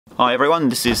Hi everyone,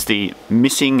 this is the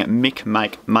missing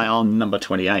MickMake Mail number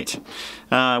 28.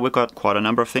 We've got quite a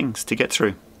number of things to get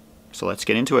through, so let's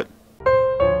get into it.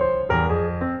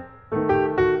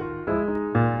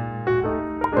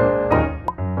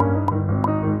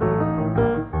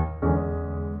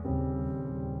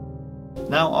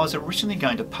 Now, I was originally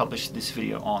going to publish this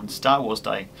video on Star Wars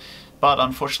Day, but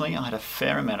unfortunately I had a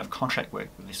fair amount of contract work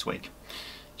this week.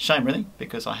 Shame really,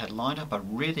 because I had lined up a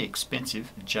really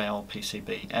expensive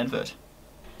JLPCB advert.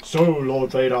 So,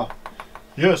 Lord Vader,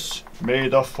 yes, may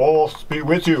the Force be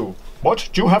with you. What,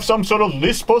 do you have some sort of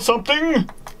lisp or something?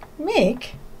 Mick,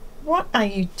 what are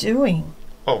you doing?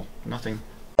 Oh, nothing.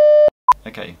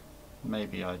 Okay,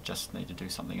 maybe I just need to do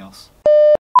something else.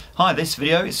 Hi, this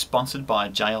video is sponsored by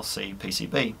JLC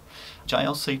PCB.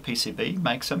 JLC PCB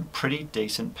makes some pretty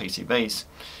decent PCBs,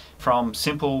 from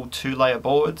simple 2-layer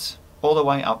boards all the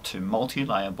way up to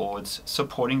multi-layer boards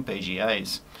supporting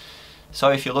BGAs.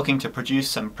 So if you're looking to produce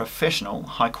some professional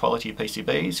high-quality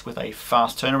PCBs with a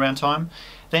fast turnaround time,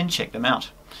 then check them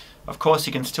out. Of course,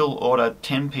 you can still order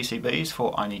 10 PCBs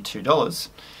for only $2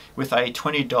 with a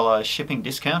 $20 shipping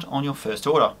discount on your first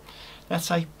order.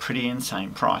 That's a pretty insane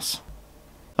price.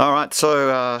 Alright,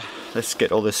 so let's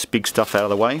get all this big stuff out of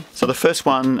the way. So the first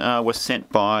one was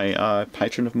sent by a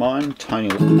patron of mine, Tony.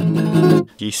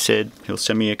 He said he'll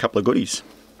send me a couple of goodies.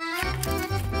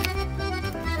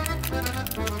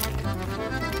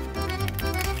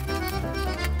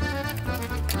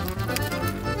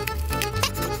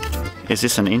 Is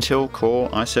this an Intel Core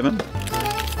i7?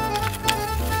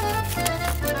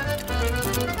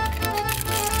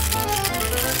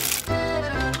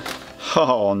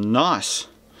 Oh, nice!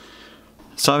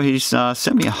 So he's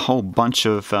sent me a whole bunch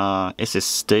of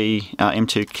SSD,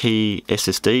 M2 key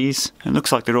SSDs. It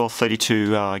looks like they're all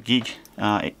 32 gig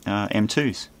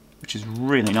M2s, which is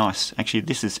really nice. Actually,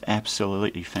 this is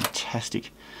absolutely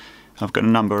fantastic. I've got a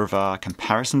number of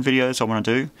comparison videos I want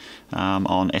to do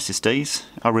on SSDs.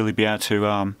 I'll really be able to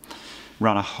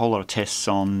run a whole lot of tests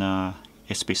on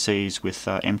SBCs with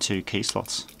M2 key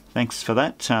slots. Thanks for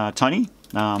that, Tony.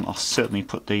 I'll certainly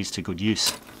put these to good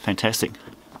use. Fantastic.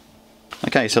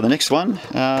 Okay, so the next one,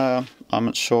 I'm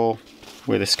not sure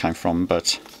where this came from,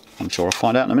 but I'm sure I'll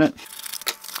find out in a minute.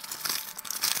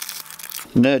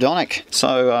 Nerdonic.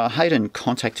 So Hayden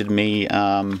contacted me,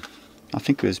 I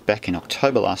think it was back in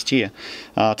October last year,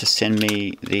 to send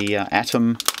me the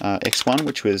Atom X1,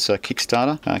 which was a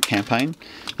Kickstarter campaign.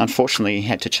 Unfortunately, he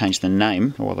had to change the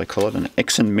name, or what they call it, an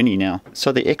Exen Mini now.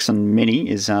 So the Exen Mini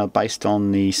is based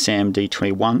on the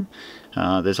SAM-D21.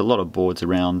 There's a lot of boards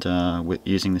around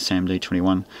using the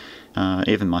SAM-D21,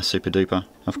 even my Super Duper.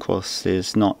 Of course,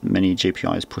 there's not many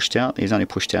GPIOs pushed out. He's only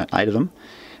pushed out 8 of them.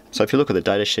 So if you look at the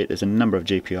datasheet, there's a number of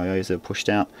GPIOs that are pushed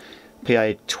out.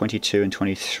 PA22 and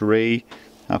 23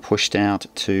 are pushed out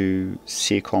to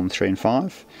CERCOM 3 and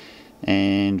 5.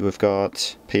 And we've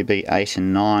got PB8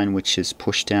 and 9, which is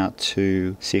pushed out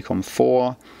to CERCOM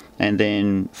 4. And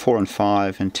then 4 and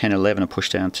 5 and 10 and 11 are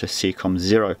pushed down to CERCOM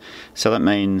 0. So that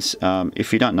means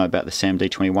if you don't know about the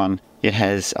SAM-D21, it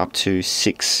has up to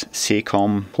 6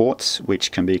 CERCOM ports,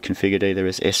 which can be configured either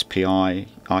as SPI,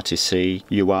 I2C,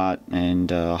 UART,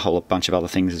 and a whole bunch of other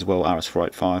things as well,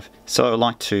 RS485. So I'd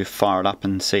like to fire it up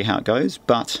and see how it goes,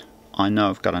 but I know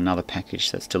I've got another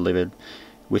package that's delivered,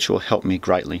 which will help me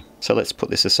greatly. So let's put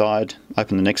this aside,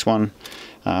 open the next one,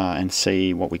 and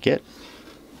see what we get.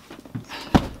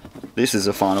 This is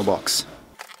the final box.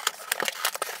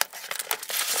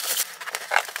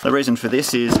 The reason for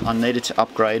this is I needed to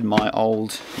upgrade my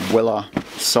old Weller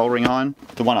soldering iron.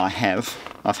 The one I've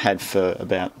had for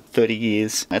about 30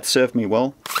 years. It served me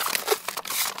well.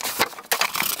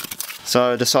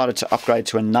 So I decided to upgrade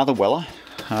to another Weller.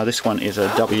 This one is a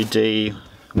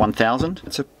WD1000.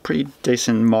 It's a pretty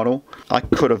decent model. I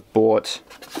could have bought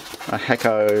a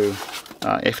Hecko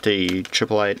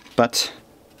FD888, but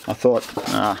I thought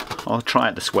I'll try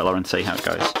out this Weller and see how it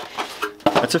goes.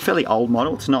 It's a fairly old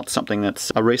model, it's not something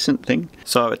that's a recent thing,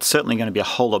 so it's certainly going to be a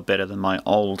whole lot better than my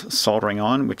old soldering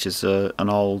iron, which is an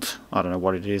old, I don't know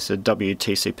what it is, a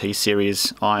WTCP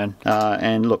series iron.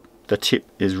 And look, the tip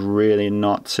is really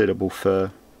not suitable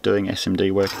for doing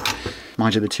SMD work.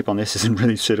 Mind you, the tip on this isn't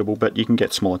really suitable, but you can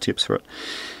get smaller tips for it.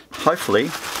 Hopefully,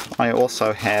 I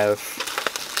also have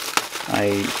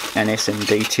an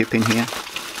SMD tip in here.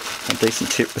 A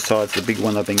decent tip besides the big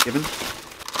one I've been given.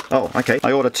 Oh, okay.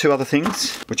 I ordered 2 other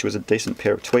things, which was a decent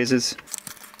pair of tweezers.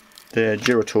 They're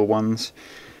Duratool ones.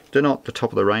 They're not the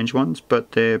top of the range ones,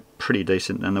 but they're pretty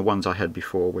decent, and the ones I had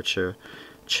before, which are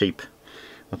cheap.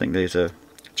 I think these are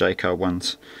Jayco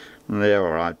ones. They're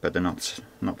alright, but they're not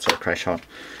so crash hot.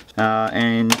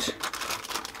 And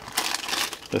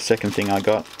the second thing I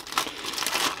got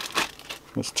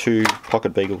was 2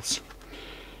 PocketBeagles.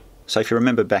 So if you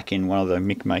remember back in one of the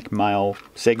MickMake Mail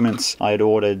segments, I had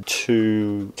ordered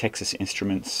 2 Texas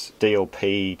Instruments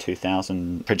DLP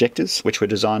 2000 projectors, which were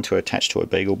designed to attach to a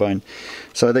beagle bone.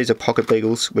 So these are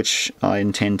PocketBeagles, which I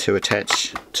intend to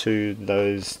attach to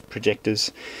those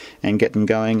projectors and get them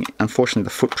going. Unfortunately, the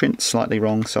footprint's slightly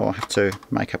wrong, so I'll have to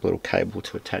make up a little cable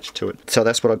to attach to it. So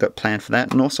that's what I've got planned for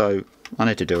that, and also I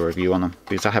need to do a review on them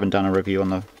because I haven't done a review on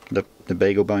the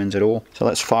beagle bones at all. So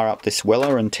let's fire up this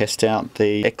Weller and test out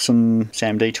the Exen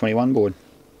SAMD21 board.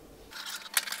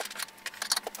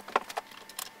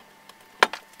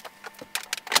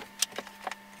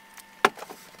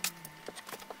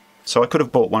 So I could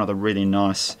have bought one of the really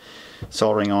nice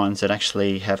soldering irons that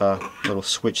actually have a little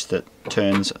switch that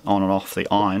turns on and off the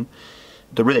iron.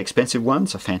 The really expensive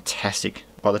ones are fantastic.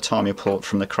 By the time you pull it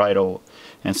from the cradle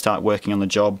and start working on the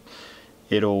job,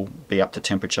 it'll be up to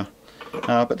temperature.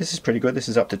 But this is pretty good. This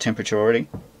is up to temperature already,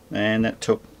 and that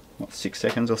took, what, 6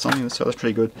 seconds or something, so that's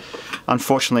pretty good.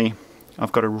 Unfortunately,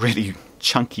 I've got a really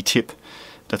chunky tip.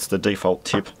 That's the default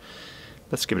tip.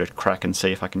 Let's give it a crack and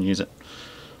see if I can use it.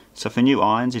 So for new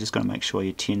irons, you just got to make sure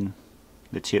you tin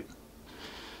the tip.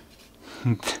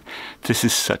 This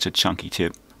is such a chunky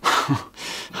tip.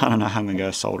 I don't know how I'm going to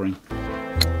go soldering.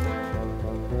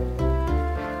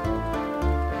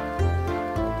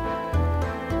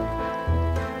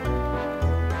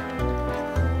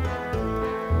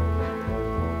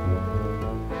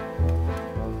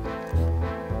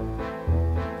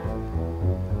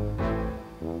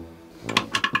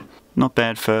 Not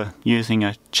bad for using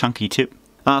a chunky tip.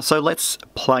 So let's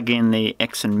plug in the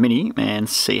Exen Mini and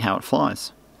see how it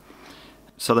flies.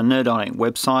 So the Nerdonic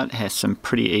website has some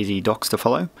pretty easy docs to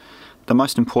follow. The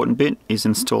most important bit is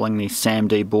installing the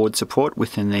SAMD board support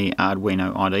within the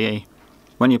Arduino IDE.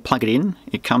 When you plug it in,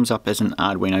 it comes up as an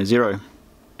Arduino Zero,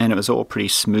 and it was all pretty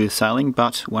smooth sailing,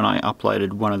 but when I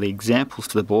uploaded one of the examples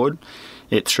to the board,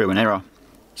 it threw an error.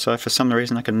 So for some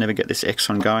reason I could never get this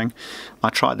Exen going. I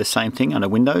tried the same thing under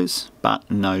Windows, but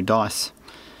no dice.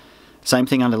 Same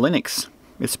thing under Linux.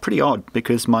 It's pretty odd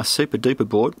because my super duper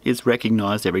board is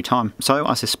recognised every time. So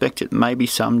I suspect it may be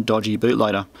some dodgy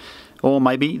bootloader, or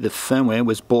maybe the firmware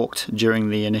was balked during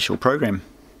the initial program.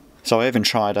 So I even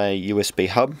tried a USB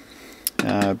hub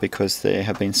because there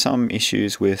have been some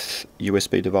issues with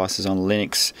USB devices on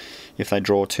Linux if they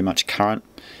draw too much current.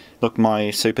 Look,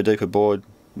 my super duper board,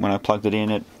 when I plugged it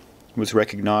in, it was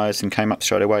recognised and came up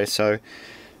straight away, so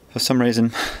for some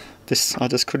reason I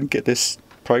just couldn't get this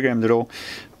programmed at all.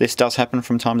 This does happen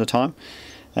from time to time,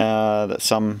 that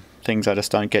some things I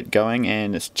just don't get going,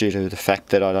 and it's due to the fact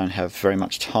that I don't have very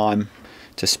much time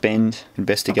to spend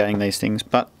investigating these things,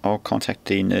 but I'll contact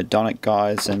the Nerdonic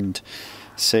guys and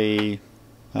see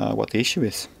what the issue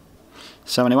is.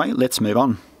 So anyway, let's move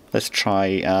on. Let's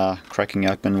try cracking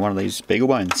open one of these beagle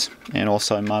bones, and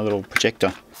also my little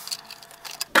projector.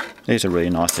 These are really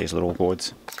nice, these little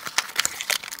boards.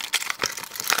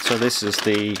 So this is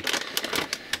the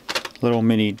little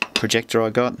mini projector I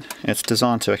got. It's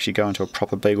designed to actually go into a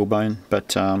proper beagle bone,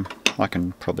 but I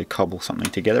can probably cobble something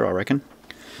together, I reckon.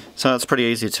 So it's pretty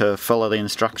easy to follow the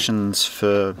instructions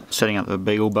for setting up the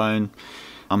beagle bone.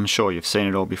 I'm sure you've seen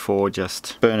it all before.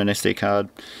 Just burn an SD card,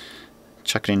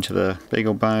 chuck it into the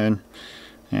beagle bone,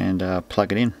 and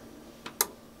plug it in.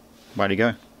 Way to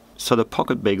go. So the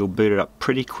PocketBeagle booted up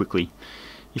pretty quickly.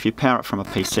 If you power it from a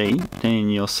PC, then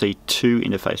you'll see 2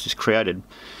 interfaces created.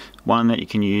 One that you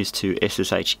can use to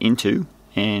SSH into,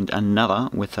 and another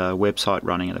with a website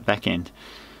running at the back end.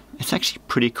 It's actually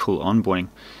pretty cool onboarding.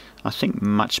 I think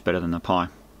much better than the Pi.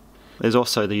 There's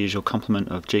also the usual complement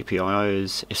of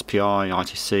GPIOs, SPI,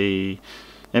 I2C,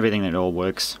 everything that all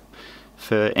works.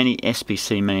 For any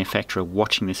SPC manufacturer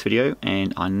watching this video,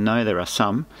 and I know there are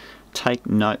some, take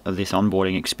note of this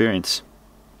onboarding experience.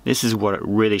 This is what it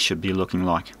really should be looking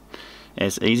like.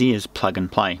 As easy as plug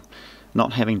and play,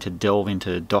 not having to delve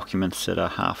into documents that are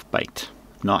half-baked.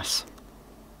 Nice.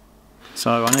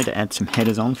 So I need to add some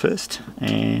headers on first,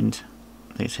 and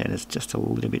these headers are just a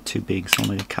little bit too big, so I'll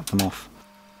need to cut them off.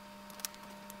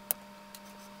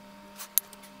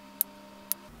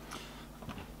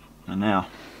 And now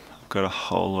I've got a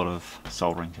whole lot of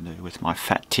soldering to do with my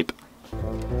fat tip.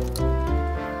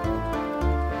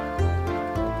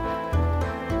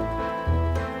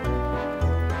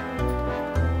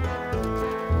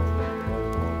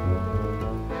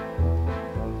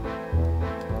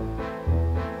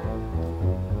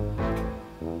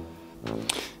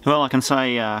 Well, I can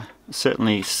say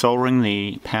certainly soldering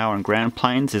the power and ground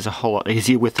planes is a whole lot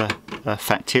easier with a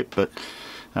fat tip, but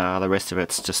the rest of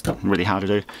it's just really hard to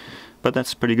do. But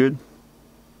that's pretty good.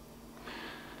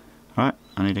 Alright,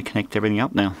 I need to connect everything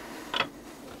up now.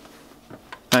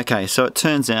 Okay, so it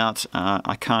turns out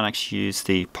I can't actually use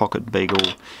the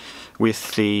PocketBeagle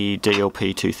with the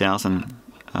DLP 2000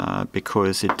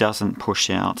 because it doesn't push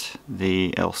out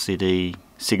the LCD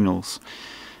signals,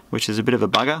 which is a bit of a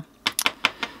bugger.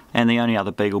 And the only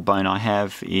other Beagle Bone I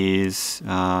have is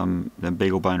the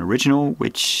Beagle Bone Original,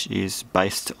 which is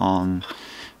based on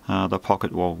the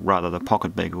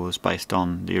PocketBeagle is based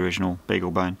on the original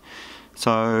Beagle Bone.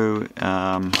 So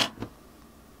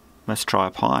let's try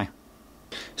a Pi.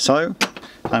 So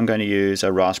I'm going to use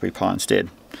a Raspberry Pi instead.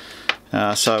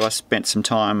 So I spent some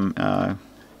time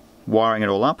wiring it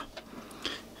all up,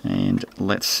 and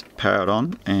let's power it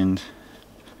on and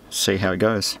see how it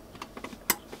goes.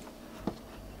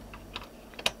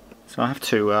 So I have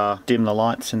to dim the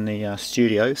lights in the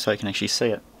studio so you can actually see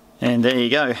it. And there you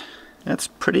go. That's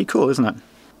pretty cool, isn't it?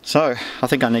 So I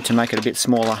think I need to make it a bit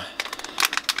smaller.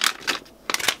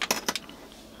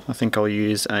 I think I'll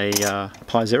use a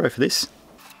Pi Zero for this.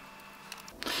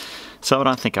 So I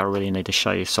don't think I really need to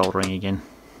show you soldering again.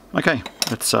 Okay,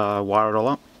 let's wire it all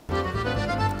up.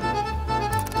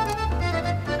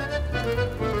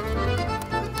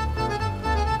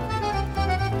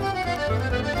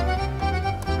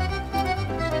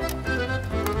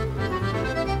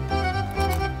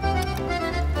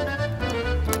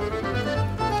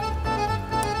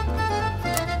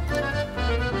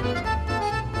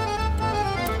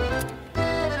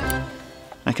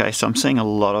 Okay, so I'm seeing a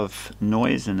lot of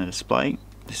noise in the display.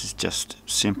 This is just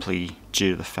simply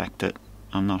due to the fact that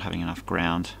I'm not having enough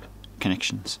ground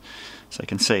connections. So you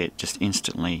can see it just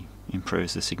instantly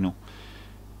improves the signal.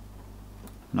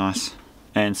 Nice.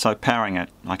 And so powering it,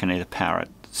 I can either power it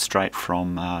straight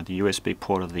from the USB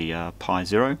port of the Pi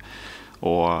Zero,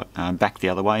 or back the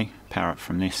other way, power it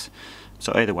from this.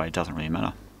 So either way, it doesn't really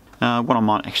matter. What I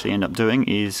might actually end up doing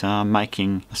is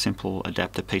making a simple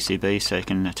adapter PCB so you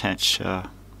can attach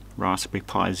Raspberry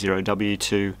Pi Zero W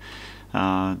to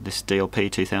this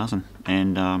DLP 2000,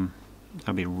 and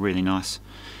that'll be really nice.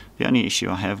 The only issue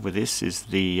I have with this is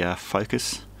the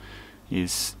focus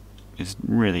is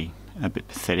really a bit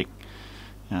pathetic,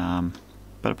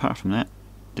 but apart from that,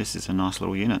 this is a nice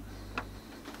little unit.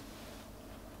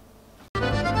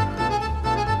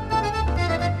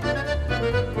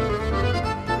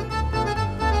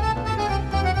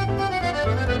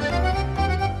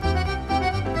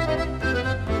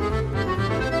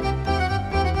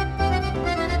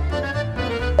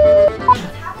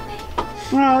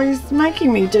 Well, he's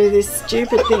making me do this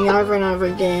stupid thing over and over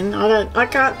again. I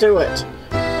can't do it.